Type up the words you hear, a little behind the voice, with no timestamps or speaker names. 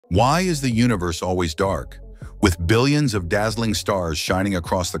Why is the universe always dark, with billions of dazzling stars shining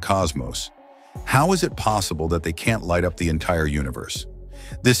across the cosmos? How is it possible that they can't light up the entire universe?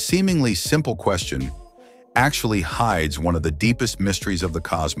 This seemingly simple question actually hides one of the deepest mysteries of the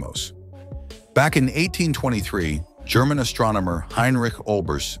cosmos. Back in 1823, German astronomer Heinrich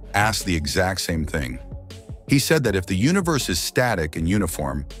Olbers asked the exact same thing. He said that if the universe is static and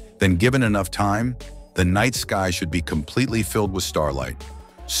uniform, then given enough time, the night sky should be completely filled with starlight,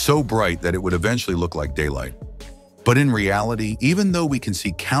 so bright that it would eventually look like daylight. But in reality, even though we can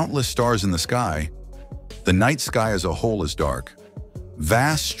see countless stars in the sky, the night sky as a whole is dark.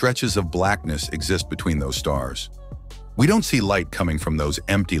 Vast stretches of blackness exist between those stars. We don't see light coming from those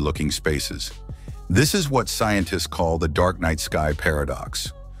empty-looking spaces. This is what scientists call the dark night sky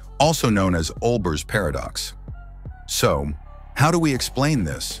paradox, also known as Olbers Paradox. So, how do we explain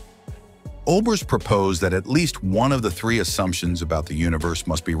this? Olbers proposed that at least one of the three assumptions about the universe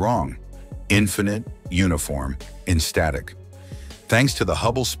must be wrong: infinite, uniform, and static. Thanks to the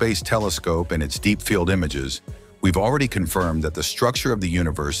Hubble Space Telescope and its deep field images, we've already confirmed that the structure of the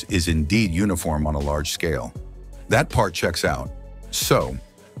universe is indeed uniform on a large scale. That part checks out. So,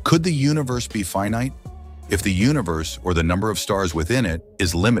 could the universe be finite? If the universe, or the number of stars within it,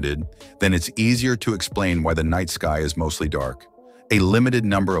 is limited, then it's easier to explain why the night sky is mostly dark. A limited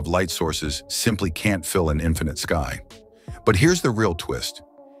number of light sources simply can't fill an infinite sky. But here's the real twist.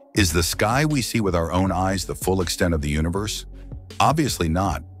 Is the sky we see with our own eyes the full extent of the universe? Obviously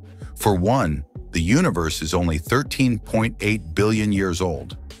not. For one, the universe is only 13.8 billion years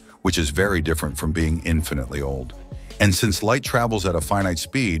old, which is very different from being infinitely old. And since light travels at a finite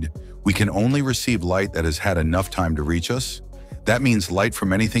speed, we can only receive light that has had enough time to reach us. That means light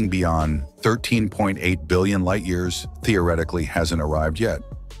from anything beyond 13.8 billion light years theoretically hasn't arrived yet.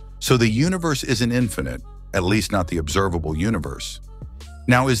 So the universe isn't infinite, at least not the observable universe.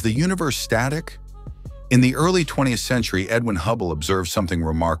 Now, is the universe static? In the early 20th century, Edwin Hubble observed something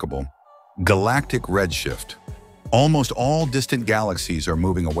remarkable: galactic redshift. Almost all distant galaxies are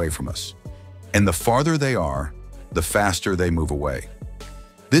moving away from us, and the farther they are, the faster they move away.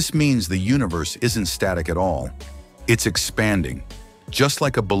 This means the universe isn't static at all. It's expanding, just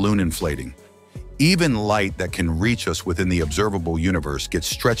like a balloon inflating. Even light that can reach us within the observable universe gets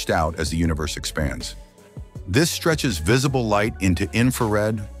stretched out as the universe expands. This stretches visible light into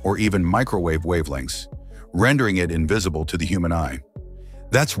infrared or even microwave wavelengths, rendering it invisible to the human eye.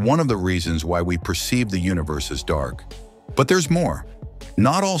 That's one of the reasons why we perceive the universe as dark. But there's more.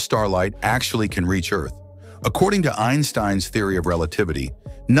 Not all starlight actually can reach Earth. According to Einstein's theory of relativity,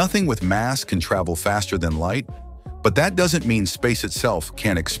 nothing with mass can travel faster than light, but that doesn't mean space itself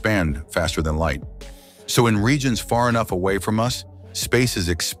can't expand faster than light. So in regions far enough away from us, space is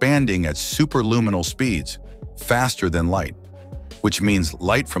expanding at superluminal speeds, faster than light, which means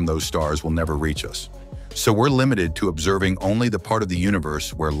light from those stars will never reach us. So we're limited to observing only the part of the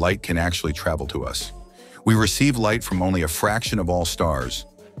universe where light can actually travel to us. We receive light from only a fraction of all stars,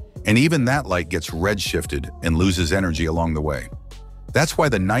 and even that light gets redshifted and loses energy along the way. That's why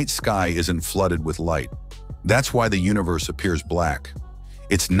the night sky isn't flooded with light. That's why the universe appears black.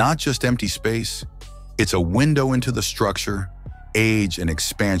 It's not just empty space, it's a window into the structure, age, and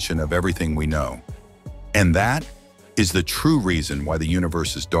expansion of everything we know. And that is the true reason why the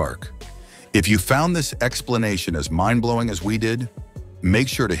universe is dark. If you found this explanation as mind-blowing as we did, make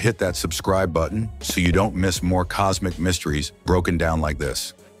sure to hit that subscribe button so you don't miss more cosmic mysteries broken down like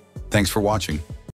this. Thanks for watching.